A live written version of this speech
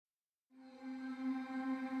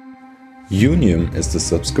Unium is the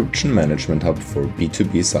subscription management hub for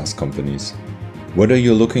B2B SaaS companies. Whether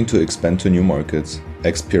you're looking to expand to new markets,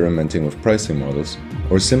 experimenting with pricing models,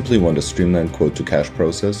 or simply want a streamlined quote-to-cash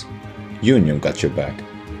process, Unium got your back.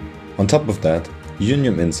 On top of that,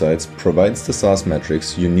 Unium Insights provides the SaaS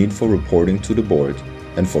metrics you need for reporting to the board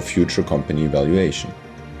and for future company evaluation.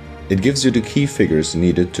 It gives you the key figures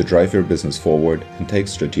needed to drive your business forward and take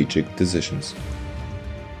strategic decisions.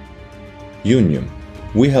 Unium.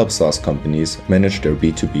 We help SaaS companies manage their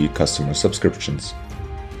B2B customer subscriptions.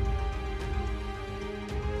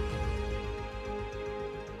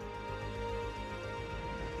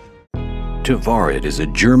 Tavarid is a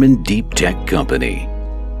German deep tech company.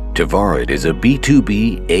 Tavarid is a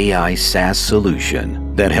B2B AI SaaS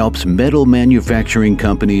solution that helps metal manufacturing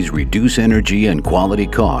companies reduce energy and quality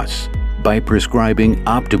costs by prescribing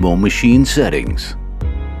optimal machine settings.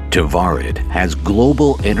 Tavarid has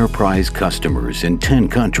global enterprise customers in 10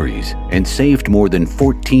 countries and saved more than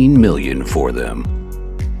 14 million for them.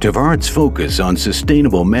 Tavarid's focus on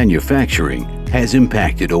sustainable manufacturing has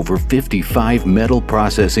impacted over 55 metal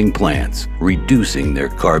processing plants, reducing their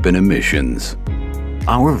carbon emissions.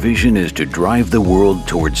 Our vision is to drive the world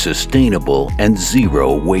towards sustainable and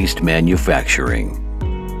zero waste manufacturing.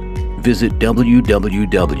 Visit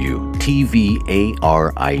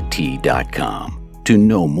www.tvarit.com to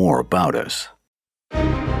know more about us.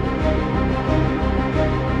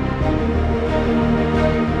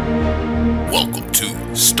 Welcome to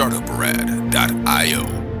StartupRad.io,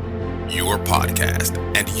 your podcast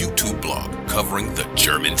and YouTube blog covering the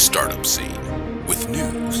German startup scene with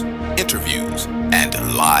news, interviews, and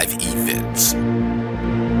live events.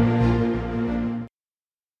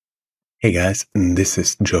 Hey guys, this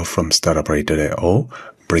is Joe from StartupRad.io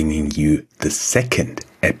bringing you the second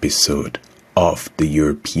episode of the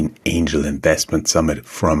European Angel Investment Summit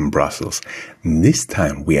from Brussels. This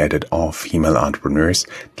time we added all female entrepreneurs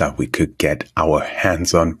that we could get our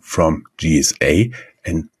hands on from GSA,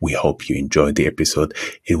 and we hope you enjoyed the episode.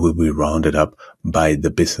 It will be rounded up by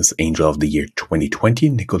the Business Angel of the Year 2020,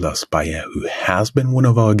 Nikolaus Bayer, who has been one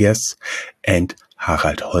of our guests, and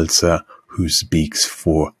Harald Holzer, who speaks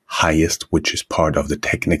for Highest, which is part of the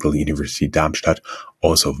Technical University Darmstadt,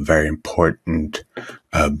 also very important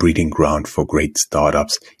breeding ground for great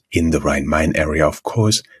startups in the Rhine-Main area, of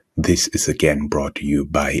course. This is again brought to you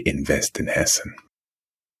by Invest in Hessen.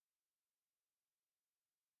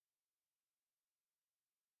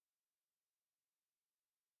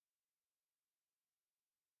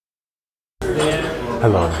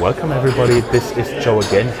 Hello and welcome everybody. This is Joe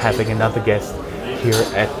again, having another guest here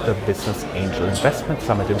at the Business Angel Investment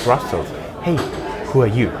Summit in Brussels. Hey, who are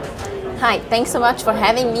you? Hi, thanks so much for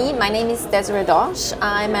having me. My name is Desiree Dosch.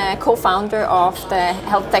 I'm a co-founder of the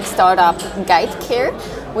health tech startup GuideCare,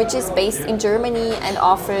 which is based in Germany and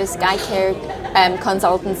offers guide care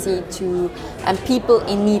consultancy to people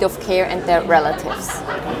in need of care and their relatives.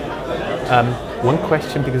 One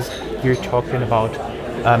question, because you're talking about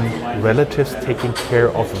relatives taking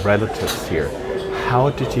care of relatives here.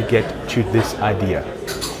 How did you get to this idea?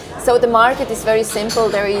 So the market is very simple.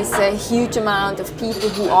 There is a huge amount of people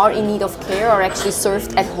who are in need of care are actually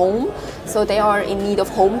served at home. So they are in need of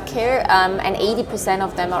home care, and 80%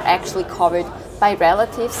 of them are actually covered by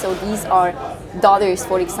relatives. So these are daughters,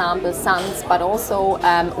 for example, sons, but also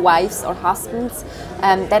wives or husbands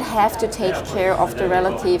that have to take care of the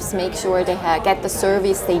relatives, make sure they get the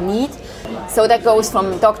service they need. So that goes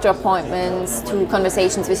from doctor appointments to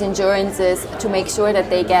conversations with insurances to make sure that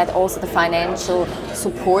they get also the financial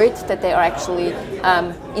support that they are actually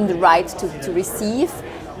in the right to receive.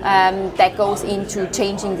 That goes into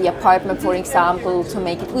changing the apartment, for example, to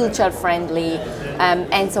make it wheelchair friendly,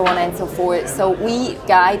 and so on and so forth. So we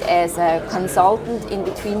guide as a consultant in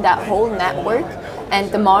between that whole network, and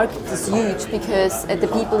the market is huge because the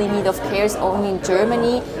people in need of care only in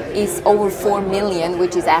Germany is over 4 million,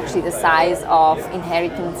 which is actually the size of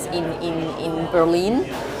inheritance in Berlin.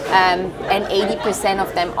 And 80%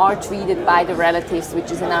 of them are treated by the relatives,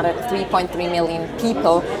 which is another 3.3 million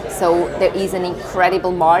people. So there is an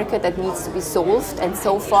incredible market that needs to be solved. And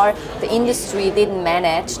so far, the industry didn't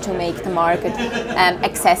manage to make the market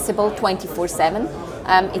accessible 24/7.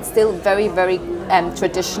 It's still very, very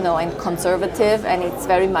traditional and conservative, and it's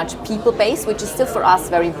very much people-based, which is still for us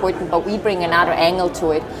very important, but we bring another angle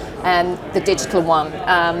to it, the digital one.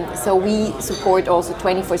 So we support also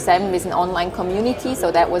 24/7 with an online community,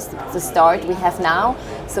 so that was the start we have now.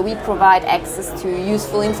 So we provide access to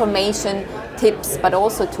useful information, tips, but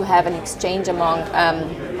also to have an exchange among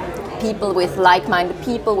people with like-minded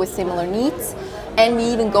people with similar needs. And we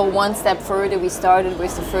even go one step further. We started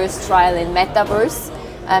with the first trial in Metaverse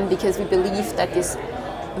because we believe that this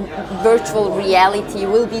virtual reality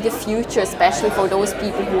will be the future, especially for those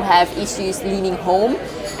people who have issues leaving home,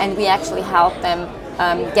 and we actually help them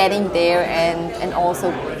getting there and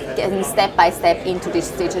also getting step by step into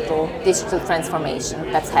this digital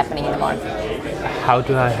transformation that's happening in the market. How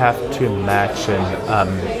do I have to imagine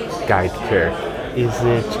Guide Care? Is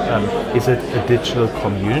it a digital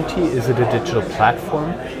community? Is it a digital platform?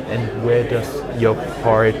 And where does your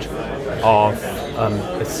part of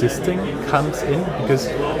assisting comes in? Because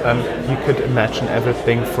you could imagine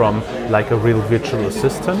everything from like a real virtual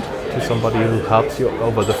assistant to somebody who helps you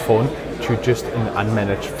over the phone to just an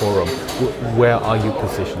unmanaged forum. Where are you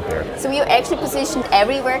positioned there? So we are actually positioned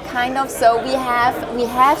everywhere, kind of. So we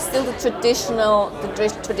have still the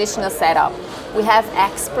traditional setup. We have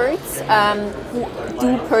experts who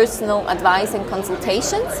do personal advice and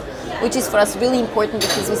consultations, which is for us really important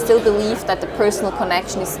because we still believe that the personal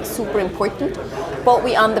connection is super important, but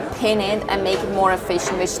we underpin it and make it more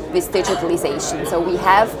efficient with digitalization. So we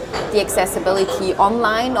have the accessibility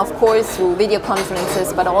online, of course, through video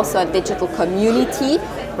conferences, but also a digital community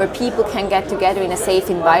where people can get together in a safe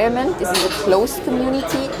environment. This is a closed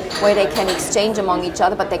community where they can exchange among each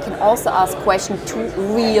other, but they can also ask questions to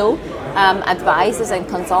real advisors and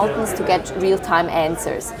consultants to get real-time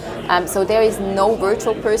answers. So there is no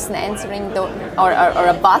virtual person answering or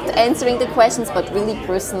a bot answering the questions, but really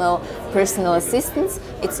personal assistance.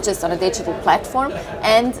 It's just on a digital platform.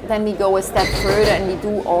 And then we go a step further and we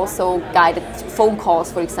do also guided phone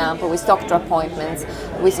calls, for example, with doctor appointments,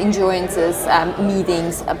 with insurances,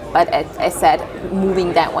 meetings, but as I said,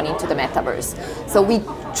 moving that one into the metaverse. So we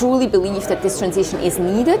truly believe that this transition is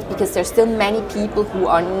needed because there's still many people who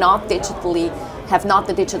are have not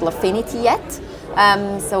the digital affinity yet.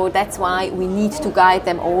 So that's why we need to guide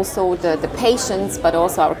them also, the patients, but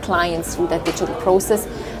also our clients through that digital process.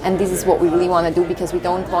 And this is what we really want to do because we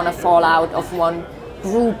don't want to fall out of one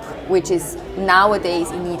group which is nowadays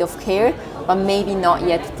in need of care, but maybe not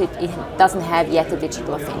yet, it doesn't have yet a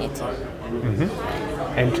digital affinity. Mm-hmm.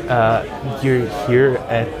 And you're here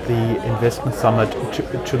at the Investment Summit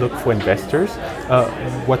to look for investors.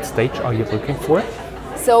 What stage are you looking for?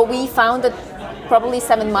 So we founded probably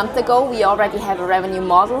 7 months ago. We already have a revenue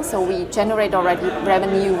model, so we generate already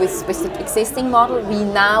revenue with the existing model. We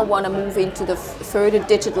now want to move into the further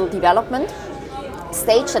digital development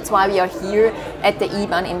stage. That's why we are here at the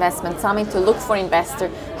IBAN Investment Summit to look for investor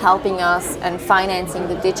helping us and financing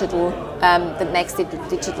the digital, the next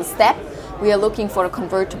digital step. We are looking for a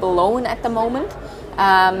convertible loan at the moment,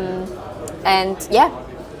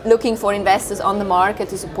 looking for investors on the market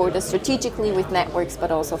to support us strategically with networks, but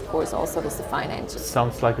also, of course, also with the financials.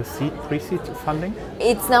 Sounds like a pre-seed funding?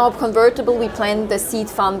 It's now a convertible. We plan the seed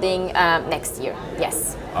funding next year.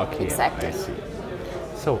 Yes. Okay. Exactly. I see.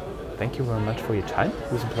 So, thank you very much for your time.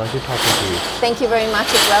 It was a pleasure talking to you. Thank you very much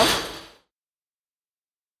as well.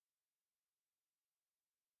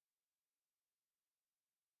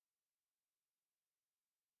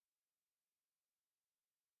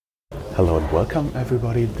 Hello and welcome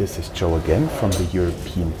everybody. This is Joe again from the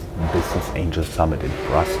European Business Angel Summit in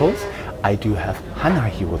Brussels. I do have Hannah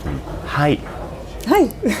here with me. Hi. Hi.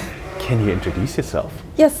 Can you introduce yourself?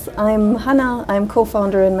 Yes, I'm Hannah. I'm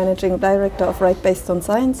co-founder and managing director of Right Based on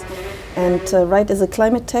Science. And Right is a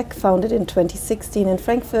climate tech founded in 2016 in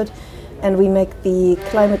Frankfurt. And we make the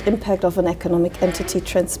climate impact of an economic entity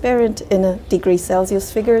transparent in a degree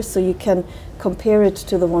Celsius figure, so you can compare it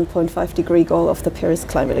to the 1.5 degree goal of the Paris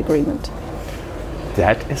Climate Agreement.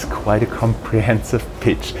 That is quite a comprehensive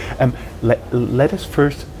pitch. Let us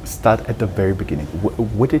first start at the very beginning.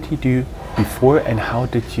 What did you do before and how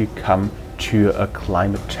did you come to a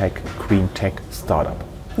climate tech, green tech startup?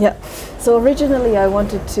 Yeah, so originally I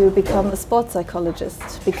wanted to become a sports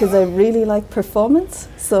psychologist because I really like performance.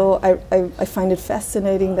 So I find it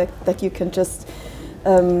fascinating that you can just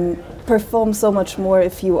perform so much more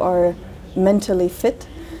if you are mentally fit.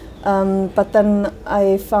 But then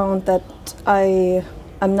I found that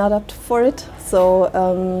I'm not up for it. So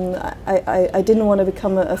I didn't want to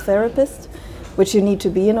become a therapist, which you need to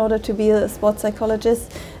be in order to be a sports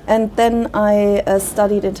psychologist. And then I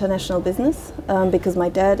studied international business because my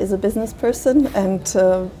dad is a business person and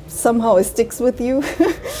somehow it sticks with you.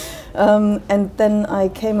 And then I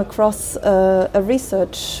came across a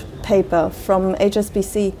research paper from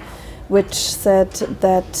HSBC which said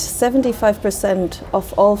that 75%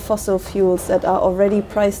 of all fossil fuels that are already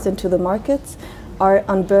priced into the markets are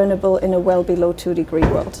unburnable in a well below 2 degree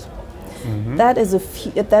world. Mm-hmm. That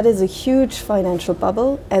is a huge financial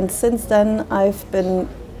bubble, and since then I've been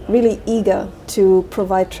really eager to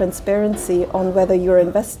provide transparency on whether your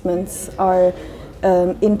investments are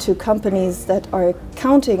into companies that are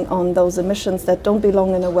counting on those emissions that don't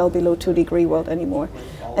belong in a well below 2 degree world anymore.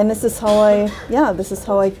 And this is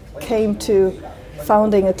how I came to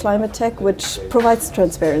founding a climate tech which provides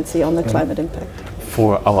transparency on the climate impact.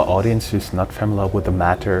 For our audience who's not familiar with the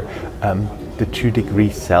matter, the 2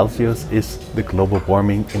 degrees Celsius is the global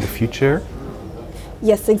warming in the future?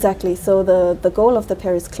 Yes, exactly. So the goal of the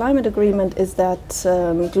Paris Climate Agreement is that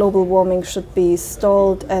global warming should be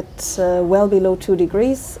stalled at well below 2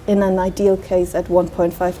 degrees, in an ideal case at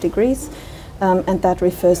 1.5 degrees, and that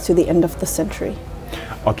refers to the end of the century.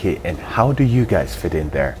 Okay, and how do you guys fit in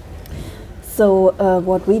there? So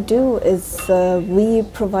what we do is we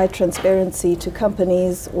provide transparency to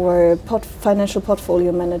companies or financial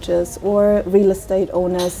portfolio managers or real estate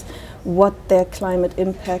owners what their climate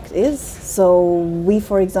impact is. So we,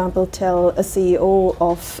 for example, tell a CEO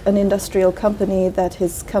of an industrial company that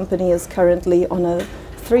his company is currently on a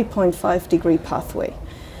 3.5 degree pathway.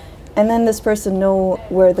 And then this person knows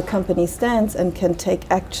where the company stands and can take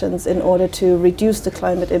actions in order to reduce the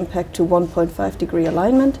climate impact to 1.5 degree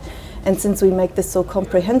alignment. And since we make this so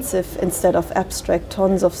comprehensive, instead of abstract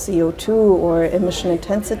tons of CO2 or emission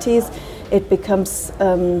intensities, it becomes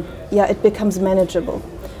manageable.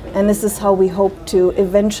 And this is how we hope to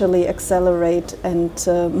eventually accelerate and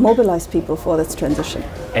mobilize people for this transition.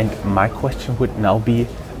 And my question would now be,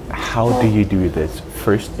 how do you do this?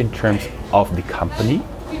 First, in terms of the company,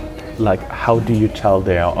 like how do you tell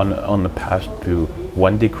they are on the path to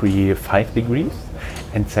 1 degree, 5 degrees?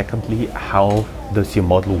 And secondly, how does your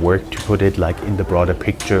model work to put it like in the broader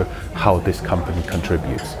picture, how this company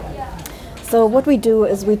contributes? So what we do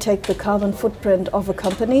is we take the carbon footprint of a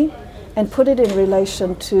company and put it in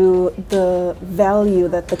relation to the value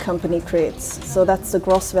that the company creates. So that's the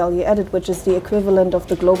gross value added, which is the equivalent of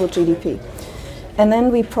the global GDP. And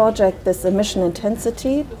then we project this emission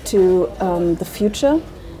intensity to the future.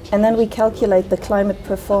 And then we calculate the climate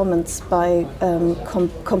performance by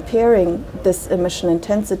comparing this emission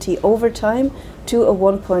intensity over time to a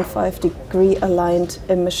 1.5 degree aligned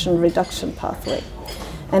emission reduction pathway.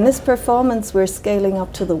 And this performance we're scaling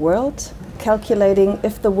up to the world, calculating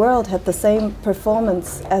if the world had the same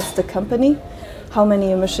performance as the company, how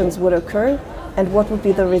many emissions would occur, and what would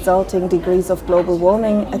be the resulting degrees of global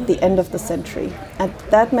warming at the end of the century. And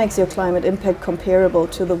that makes your climate impact comparable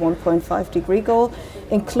to the 1.5 degree goal,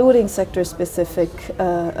 including sector-specific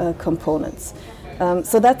components.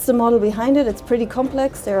 So that's the model behind it. It's pretty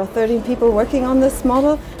complex. There are 13 people working on this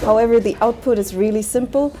model. However, the output is really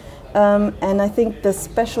simple. And I think the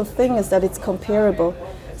special thing is that it's comparable.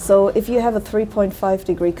 So if you have a 3.5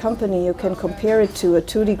 degree company, you can compare it to a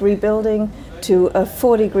 2 degree building, to a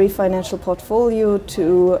 4 degree financial portfolio,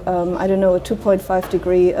 to, a 2.5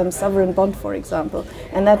 degree sovereign bond, for example.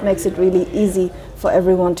 And that makes it really easy for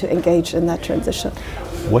everyone to engage in that transition.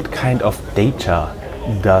 What kind of data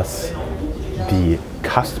does the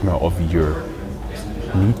customer of yours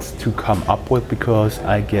needs to come up with? Because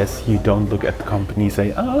I guess you don't look at the company and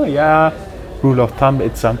say, oh yeah, rule of thumb,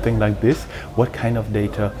 it's something like this. What kind of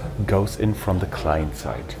data goes in from the client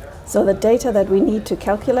side? So the data that we need to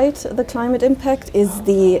calculate the climate impact is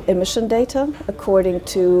the emission data according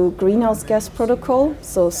to Greenhouse Gas Protocol,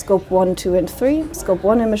 so Scope 1, 2 and 3. Scope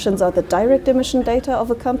 1 emissions are the direct emission data of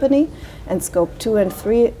a company, and Scope 2 and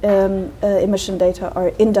 3 emission data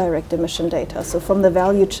are indirect emission data, so from the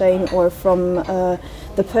value chain or from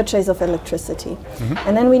the purchase of electricity. Mm-hmm.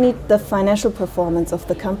 And then we need the financial performance of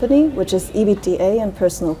the company, which is EBITDA and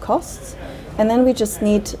personal costs. And then we just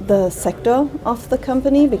need the sector of the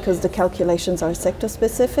company, because the calculations are sector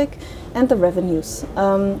specific, and the revenues.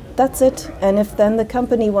 That's it. And if then the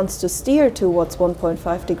company wants to steer towards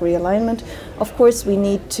 1.5 degree alignment, of course we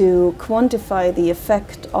need to quantify the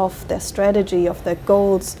effect of their strategy, of their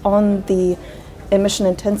goals on the emission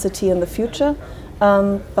intensity in the future.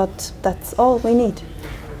 But that's all we need.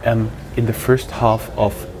 In the first half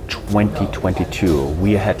of 2022,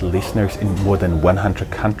 we had listeners in more than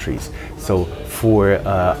 100 countries. So for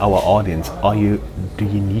our audience, do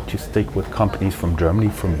you need to stick with companies from Germany,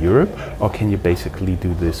 from Europe, or can you basically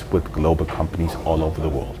do this with global companies all over the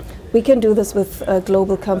world? We can do this with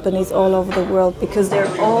global companies all over the world, because they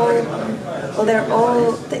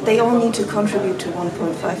all need to contribute to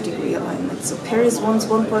 1.5 degree alignment. So Paris wants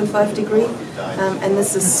 1.5 degree, and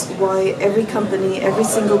this is why every company, every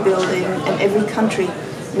single building, and every country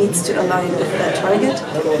needs to align with that target.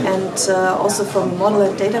 And also from a model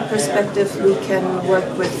and data perspective, we can work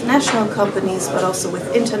with national companies, but also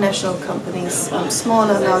with international companies,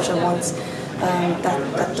 smaller, larger ones.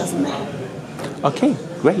 That doesn't matter. Okay,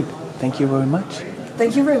 great. Thank you very much.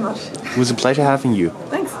 Thank you very much. It was a pleasure having you.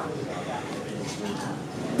 Thanks.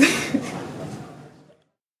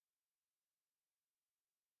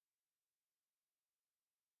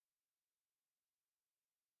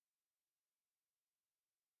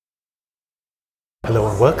 Hello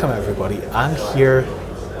and welcome everybody. I'm here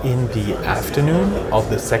in the afternoon of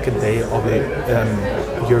the second day of the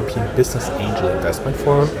European Business Angel Investment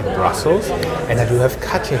Forum in Brussels, and I do have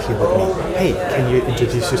Katja here with me. Hey, can you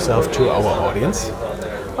introduce yourself to our audience?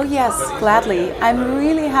 Oh yes, gladly. I'm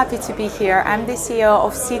really happy to be here. I'm the CEO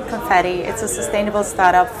of Seed Confetti. It's a sustainable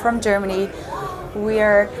startup from Germany. We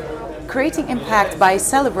are creating impact by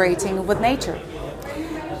celebrating with nature.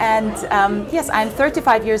 And yes, I'm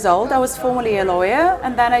 35 years old. I was formerly a lawyer,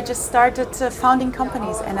 and then I just started founding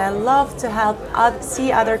companies. And I love to help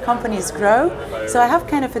see other companies grow. So I have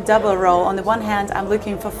kind of a double role. On the one hand, I'm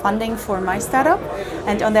looking for funding for my startup,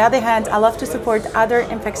 and on the other hand, I love to support other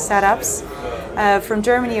impact startups from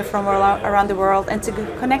Germany or from around the world, and to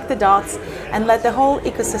connect the dots and let the whole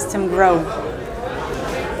ecosystem grow.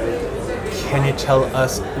 Can you tell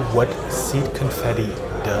us what Seed Confetti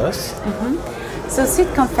does? So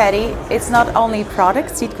Seed Confetti, it's not only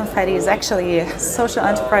product. Seed Confetti is actually a social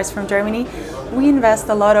enterprise from Germany. We invest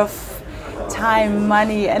a lot of time,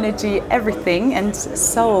 money, energy, everything, and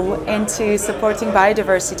soul into supporting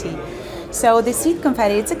biodiversity. So the Seed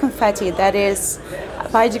Confetti, it's a confetti that is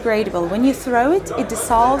biodegradable. When you throw it, it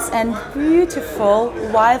dissolves and beautiful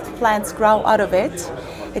wild plants grow out of it.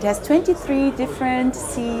 It has 23 different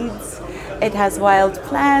seeds. It has wild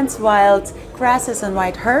plants, wild grasses and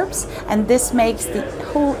wild herbs, and this makes the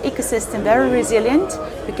whole ecosystem very resilient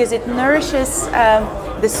because it nourishes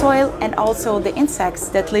the soil and also the insects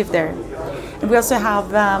that live there. And we also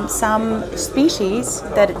have some species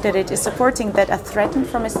that it is supporting that are threatened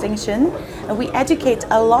from extinction, and we educate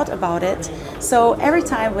a lot about it. So every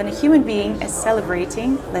time when a human being is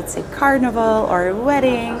celebrating, let's say carnival or a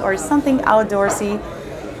wedding or something outdoorsy,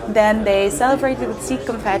 then they celebrate with Seed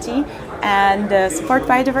Confetti and support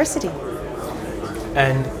biodiversity.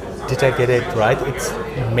 And did I get it right? It's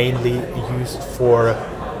mainly used for,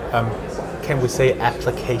 can we say,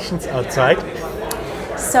 applications outside?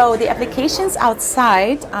 So the applications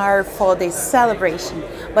outside are for the celebration,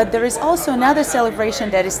 but there is also another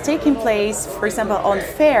celebration that is taking place, for example, on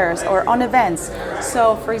fairs or on events.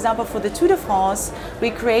 So, for example, for the Tour de France, we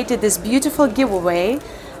created this beautiful giveaway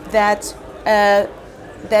that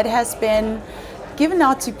has been given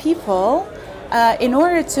out to people in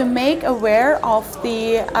order to make aware of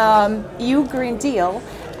the EU Green Deal.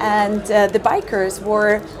 And the bikers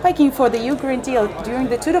were biking for the EU Green Deal during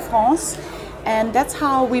the Tour de France. And that's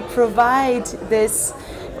how we provide this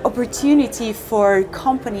opportunity for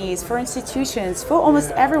companies, for institutions, for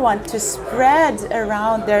almost everyone to spread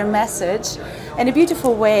around their message in a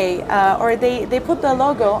beautiful way. Or they put the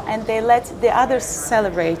logo and they let the others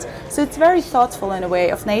celebrate. So it's very thoughtful in a way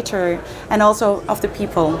of nature and also of the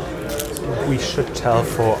people. We should tell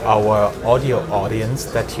for our audio audience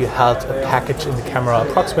that you held a package in the camera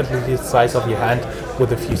approximately the size of your hand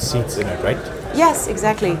with a few seeds in it, right? Yes,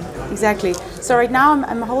 exactly. So right now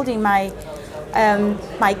I'm holding my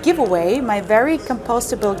my giveaway, my very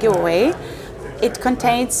compostable giveaway. It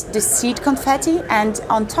contains the Seed Confetti, and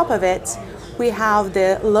on top of it we have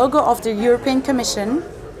the logo of the European Commission.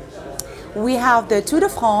 We have the Tour de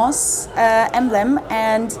France emblem,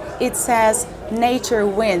 and it says "Nature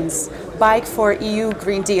wins, bike for EU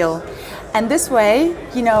Green Deal." And this way,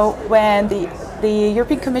 you know, when the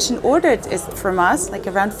European Commission ordered it from us, like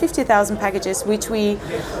around 50,000 packages, which we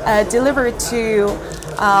delivered to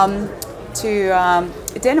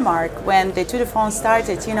Denmark when the Tour de France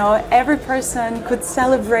started. You know, every person could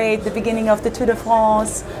celebrate the beginning of the Tour de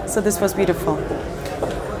France. So this was beautiful.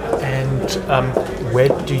 And where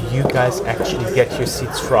do you guys actually get your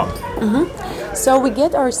seeds from? So we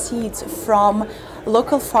get our seeds from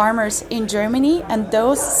local farmers in Germany, and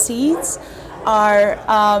those seeds are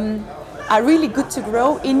really good to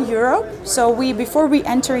grow in Europe. So before we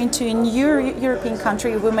enter into a new European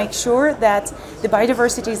country, we make sure that the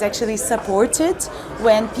biodiversity is actually supported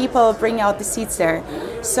when people bring out the seeds there.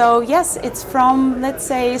 So yes, it's from, let's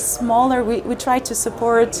say, smaller, we try to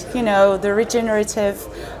support, you know, the regenerative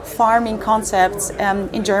farming concepts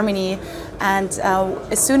in Germany. And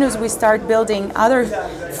as soon as we start building other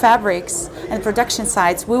fabrics and production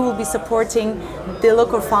sites, we will be supporting the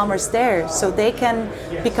local farmers there so they can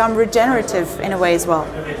become regenerative in a way as well.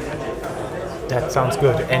 That sounds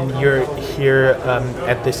good. And you're here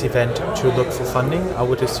at this event to look for funding, I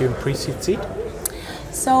would assume pre-seed seed?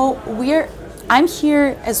 So I'm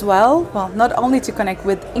here as well, not only to connect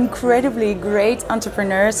with incredibly great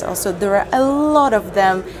entrepreneurs, also there are a lot of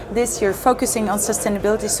them this year focusing on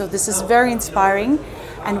sustainability, so this is very inspiring,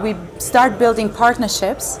 and we start building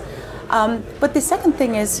partnerships. But the second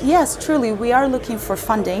thing is, yes, truly, we are looking for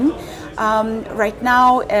funding. Right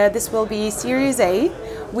now, this will be Series A.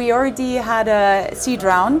 We already had a seed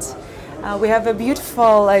round. We have a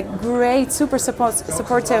beautiful, great, super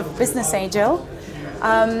supportive business angel.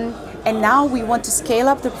 And now we want to scale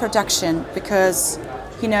up the production because,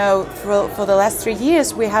 for the last 3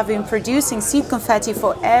 years, we have been producing seed confetti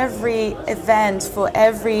for every event, for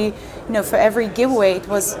every giveaway. It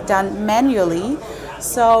was done manually.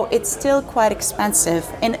 So it's still quite expensive.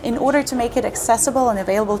 And in order to make it accessible and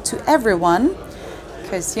available to everyone,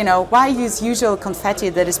 because, why use usual confetti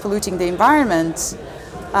that is polluting the environment?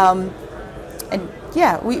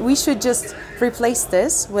 We should just replace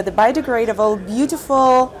this with a biodegradable,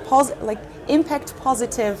 beautiful, impact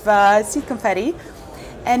positive seed confetti.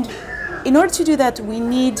 And in order to do that, we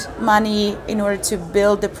need money in order to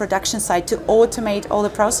build the production site, to automate all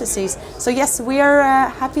the processes. So yes, we are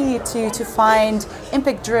happy to find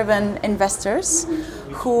impact-driven investors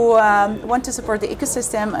who want to support the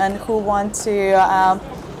ecosystem and who want to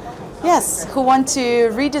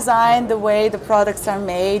redesign the way the products are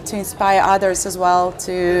made to inspire others as well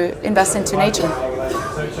to invest into nature.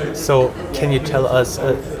 So can you tell us,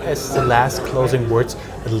 as the last closing words,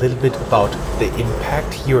 a little bit about the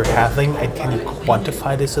impact you're having, and can you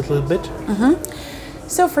quantify this a little bit? Mm-hmm.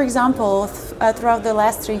 So for example, throughout the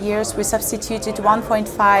last 3 years, we substituted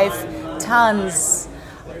 1.5 tons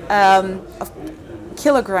of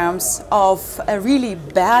kilograms of a really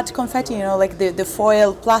bad confetti, like the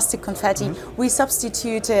foil plastic confetti. Mm-hmm. We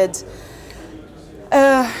substituted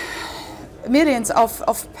millions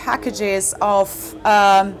of packages of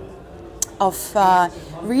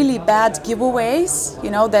really bad giveaways,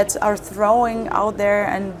 that are throwing out there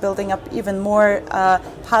and building up even more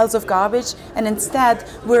piles of garbage. And instead,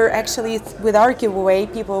 we're actually, with our giveaway,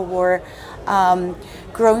 people were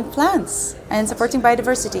growing plants and supporting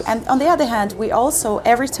biodiversity. And on the other hand, we also,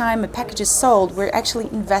 every time a package is sold, we're actually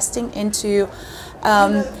investing into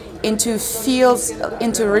fields,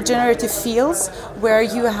 into regenerative fields, where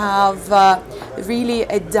you have really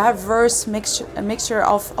a diverse mixture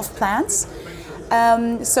of plants.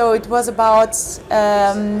 So it was about,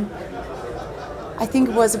 I think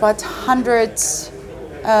it was about 100,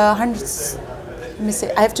 let me see,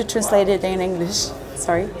 I have to translate it in English,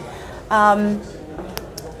 sorry.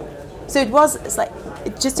 So it's like,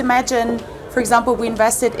 just imagine, for example, we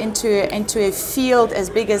invested into a field as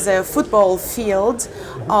big as a football field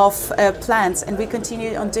of plants, and we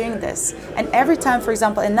continue on doing this. And every time, for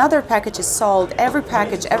example, another package is sold, every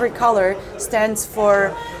package, every color stands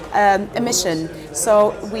for a mission.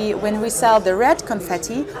 So when we sell the red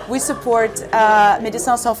confetti, we support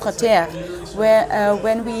Médecins Sans Frontières.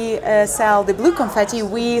 When we sell the blue confetti,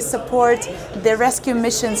 we support the rescue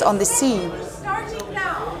missions on the sea.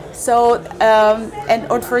 So,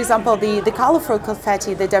 or for example, the colorful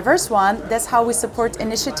confetti, the diverse one, that's how we support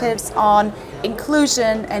initiatives on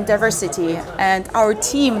inclusion and diversity. And our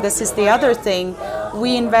team, this is the other thing,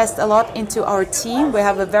 we invest a lot into our team. We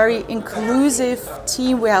have a very inclusive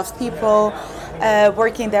team. We have people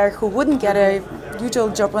working there who wouldn't get a usual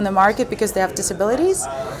job on the market because they have disabilities.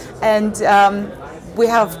 And we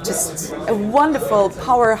have just a wonderful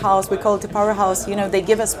powerhouse. We call it a powerhouse. They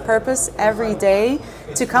give us purpose every day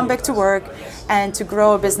to come back to work and to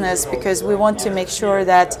grow a business, because we want to make sure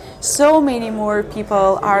that so many more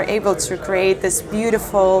people are able to create this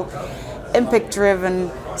beautiful, impact-driven,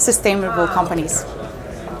 sustainable companies.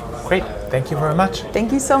 Great. Thank you very much.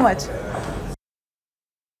 Thank you so much.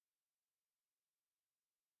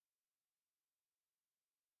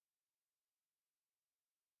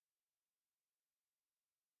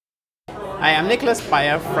 Hi, I'm Niklas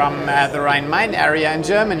Bayer from the Rhine-Main area in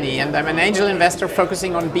Germany, and I'm an angel investor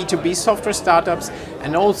focusing on B2B software startups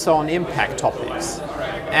and also on impact topics.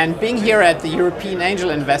 And being here at the European Angel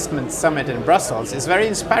Investment Summit in Brussels is very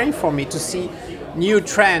inspiring for me to see new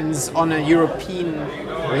trends on a European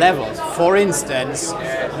level. For instance,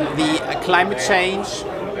 the climate change.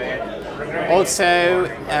 Also,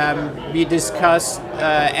 we discussed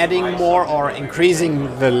adding more or increasing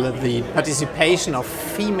the participation of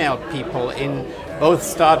female people in both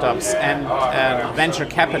startups and venture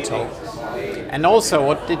capital. And also,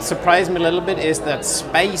 what did surprise me a little bit is that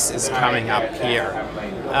space is coming up here.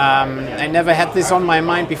 I never had this on my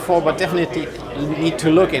mind before, but definitely need to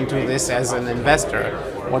look into this as an investor,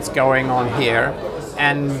 what's going on here.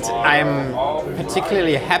 And I'm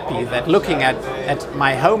particularly happy that looking at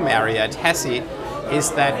my home area at Hesse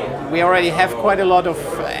is that we already have quite a lot of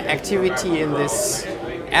activity in this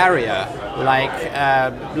area,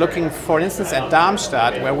 like looking for instance at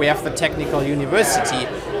Darmstadt, where we have the technical university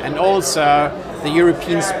and also the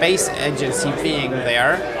European Space Agency being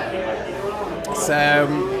there. So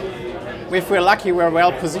if we're lucky, we're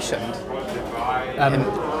well positioned.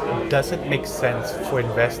 does it make sense for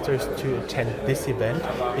investors to attend this event?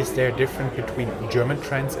 Is there a difference between German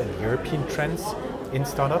trends and European trends in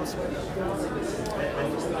startups?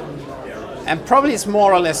 And probably it's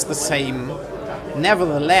more or less the same.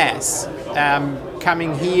 Nevertheless,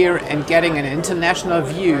 coming here and getting an international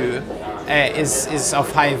view is of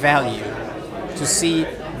high value. To see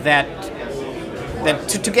that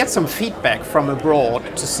to get some feedback from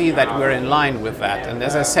abroad, to see that we're in line with that. And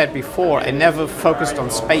as I said before, I never focused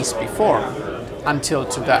on space before until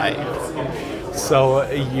today. So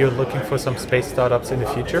you're looking for some space startups in the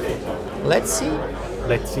future? Let's see.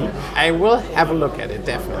 Let's see. I will have a look at it,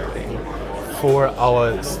 definitely. For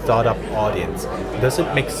our startup audience, does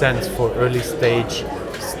it make sense for early stage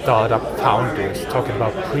startup founders, talking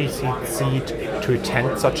about pre-seed, seed, to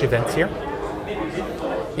attend such events here?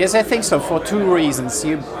 Yes, I think so, for two reasons.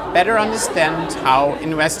 You better understand how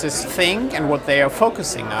investors think and what they are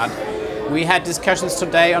focusing on. We had discussions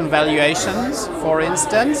today on valuations, for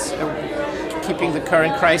instance, keeping the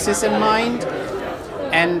current crisis in mind,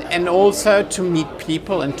 and also to meet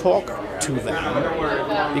people and talk to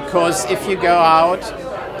them. Because if you go out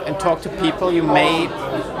and talk to people, you may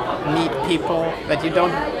meet people that you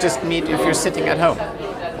don't just meet if you're sitting at home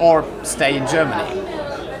or stay in Germany.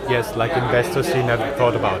 Yes, like investors you never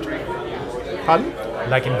thought about. Pardon?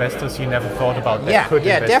 Like investors you never thought about. Yeah,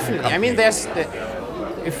 definitely. I mean,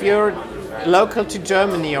 if you're local to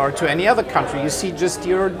Germany or to any other country, you see just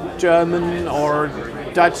your German or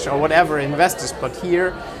Dutch or whatever investors. But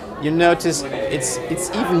here, you notice it's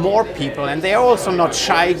even more people, and they are also not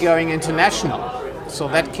shy going international. So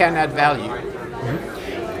that can add value.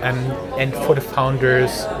 Mm-hmm. And for the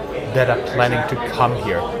founders that are planning to come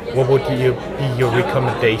here, what would be your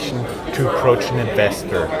recommendation to approach an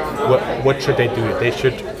investor? What should they do? They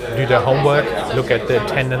should do their homework, look at the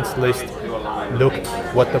attendance list, look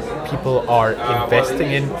what the people are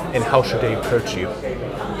investing in, and how should they approach you?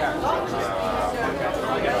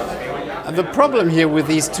 The problem here with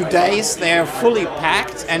these 2 days, they're fully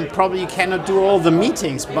packed and probably you cannot do all the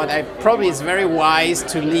meetings, but probably it's very wise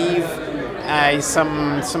to leave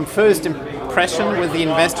some first impression with the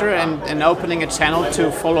investor and opening a channel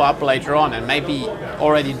to follow up later on, and maybe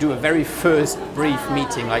already do a very first brief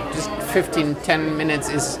meeting, like just 10 minutes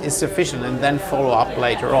is sufficient, and then follow up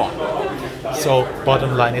later on. So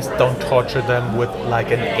bottom line is, don't torture them with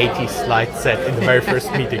like an 80 slide set in the very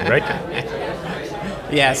first meeting, right?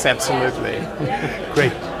 Yes, absolutely.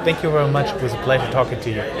 Great. Thank you very much. It was a pleasure talking to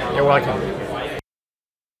you. You're welcome.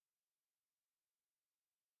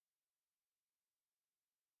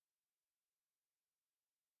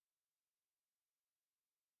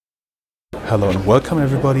 Hello and welcome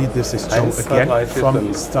everybody. This is Joe again from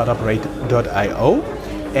startuprate.io,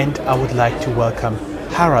 and I would like to welcome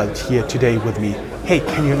Harald here today with me. Hey,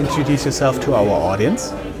 can you introduce yourself to our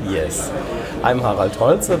audience? Yes. I'm Harald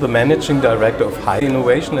Holzer, the Managing Director of High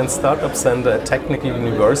Innovation and Startup Center at Technical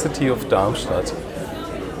University of Darmstadt.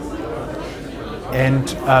 And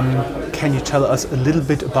can you tell us a little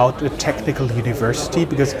bit about the Technical University?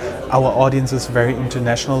 Because our audience is very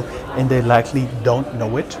international and they likely don't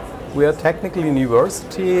know it. We are a technical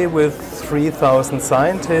university with 3,000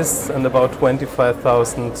 scientists and about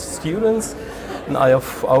 25,000 students. And our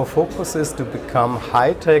focus is to become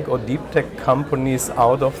high-tech or deep-tech companies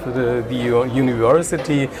out of the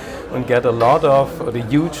university and get a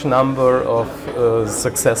huge number of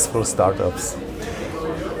successful startups.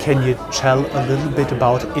 Can you tell a little bit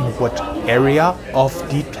about in what area of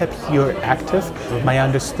deep tech you're active? My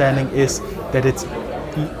understanding is that it's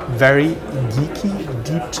very geeky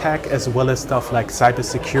deep tech, as well as stuff like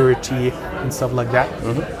cybersecurity and stuff like that.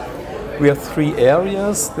 Mm-hmm. We have 3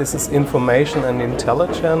 areas. This is information and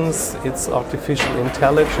intelligence, it's artificial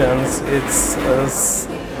intelligence, it's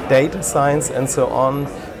data science and so on.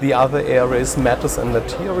 The other area is metals and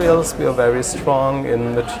materials. We are very strong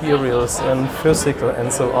in materials and physical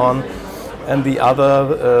and so on. And the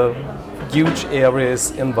other huge area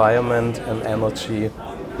is environment and energy.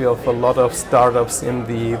 We have a lot of startups in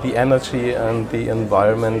the energy and the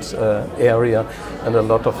environment area, and a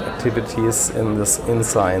lot of activities in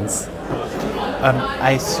science.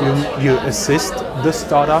 I assume you assist the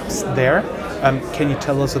startups there. Can you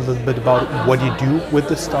tell us a little bit about what you do with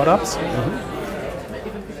the startups?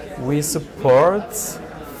 Mm-hmm. We support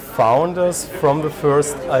founders from the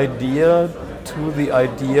first idea to the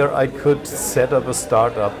idea I could set up a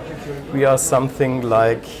startup. We are something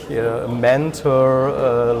like a mentor,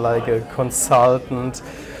 like a consultant.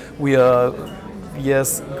 We are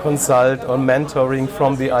consult on mentoring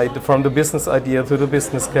from the business idea to the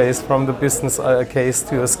business case, from the business case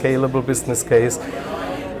to a scalable business case.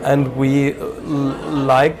 And we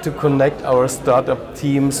like to connect our startup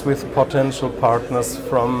teams with potential partners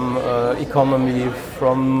from economy,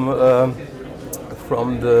 from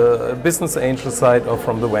the business angel side or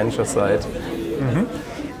from the venture side. Mm-hmm.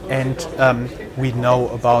 And we know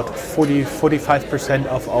about 45%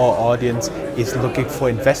 of our audience is looking for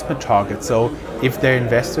investment targets. So if they're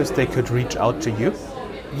investors, they could reach out to you.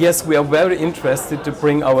 Yes, we are very interested to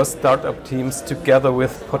bring our startup teams together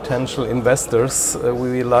with potential investors.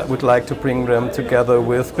 We would like to bring them together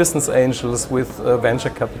with business angels, with venture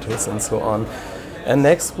capitalists and so on. And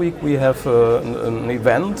next week we have an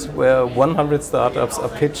event where 100 startups are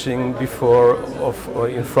pitching in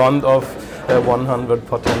front of 100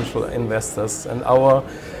 potential investors. And our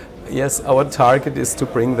target is to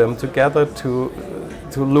bring them together to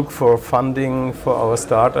look for funding for our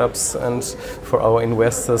startups and for our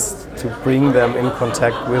investors, to bring them in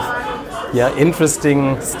contact with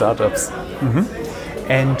interesting startups. Mm-hmm.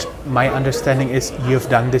 And my understanding is you've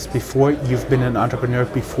done this before, you've been an entrepreneur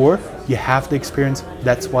before, you have the experience,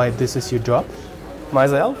 that's why this is your job?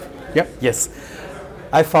 Myself? Yep. Yes.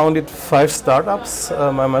 I founded 5 startups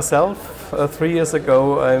by myself. 3 years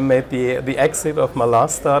ago I made the exit of my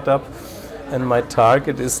last startup. And my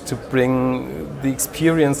target is to bring the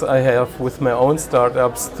experience I have with my own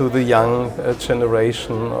startups to the young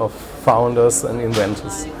generation of founders and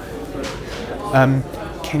inventors.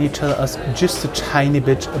 Can you tell us just a tiny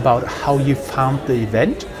bit about how you found the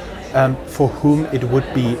event, for whom it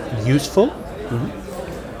would be useful? Mm-hmm.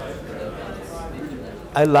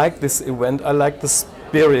 I like this event, I like the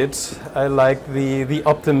spirit, I like the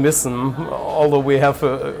optimism, although we have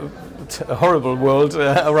a horrible world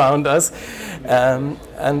around us, and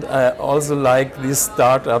I also like these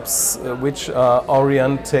startups which are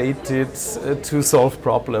orientated to solve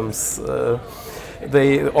problems.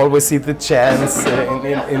 They always see the chance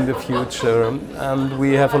in the future, and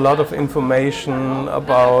we have a lot of information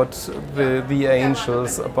about the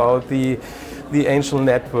angels, about the angel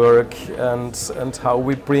network, and how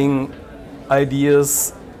we bring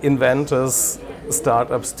ideas, inventors,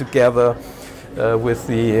 startups together with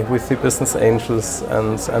the business angels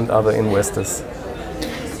and other investors.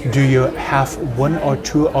 Do you have 1 or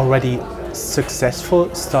 2 already successful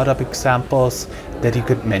startup examples that you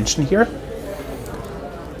could mention here?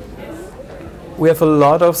 We have a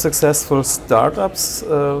lot of successful startups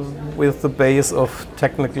with the base of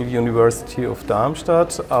Technical University of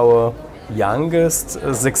Darmstadt. Our youngest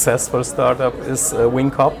successful startup is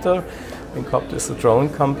Wingcopter. Wingcopter is a drone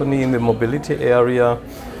company in the mobility area.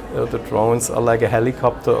 The drones are like a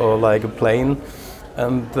helicopter or like a plane,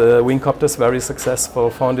 and Wingcopter is very successful,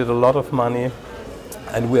 founded a lot of money,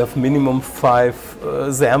 and we have minimum 5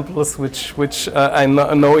 examples which I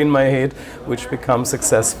know in my head which become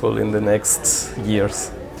successful in the next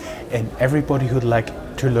years. And everybody who'd like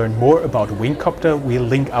to learn more about Wingcopter, we'll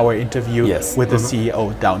link our interview with the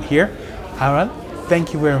CEO down here. Harald,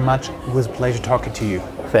 thank you very much. It was a pleasure talking to you.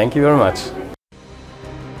 Thank you very much.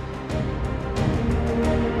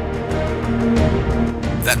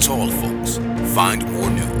 That's all, folks. Find more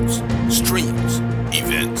news, streams,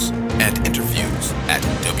 events, and interviews at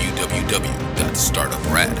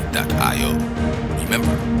www.startuprad.io.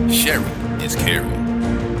 Remember, sharing is caring.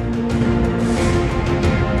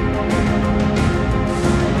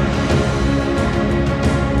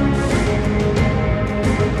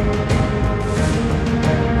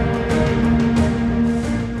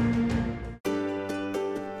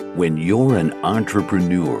 When you're an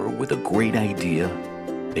entrepreneur with a great idea,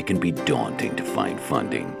 it can be daunting to find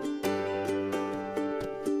funding.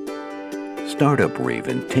 Startup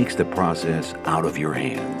Raven takes the process out of your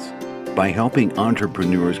hands by helping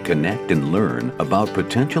entrepreneurs connect and learn about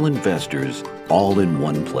potential investors all in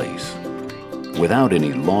one place, without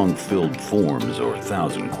any long-filled forms or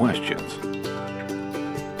 1,000 questions.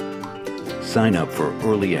 Sign up for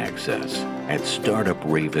early access at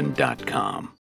startupraven.com.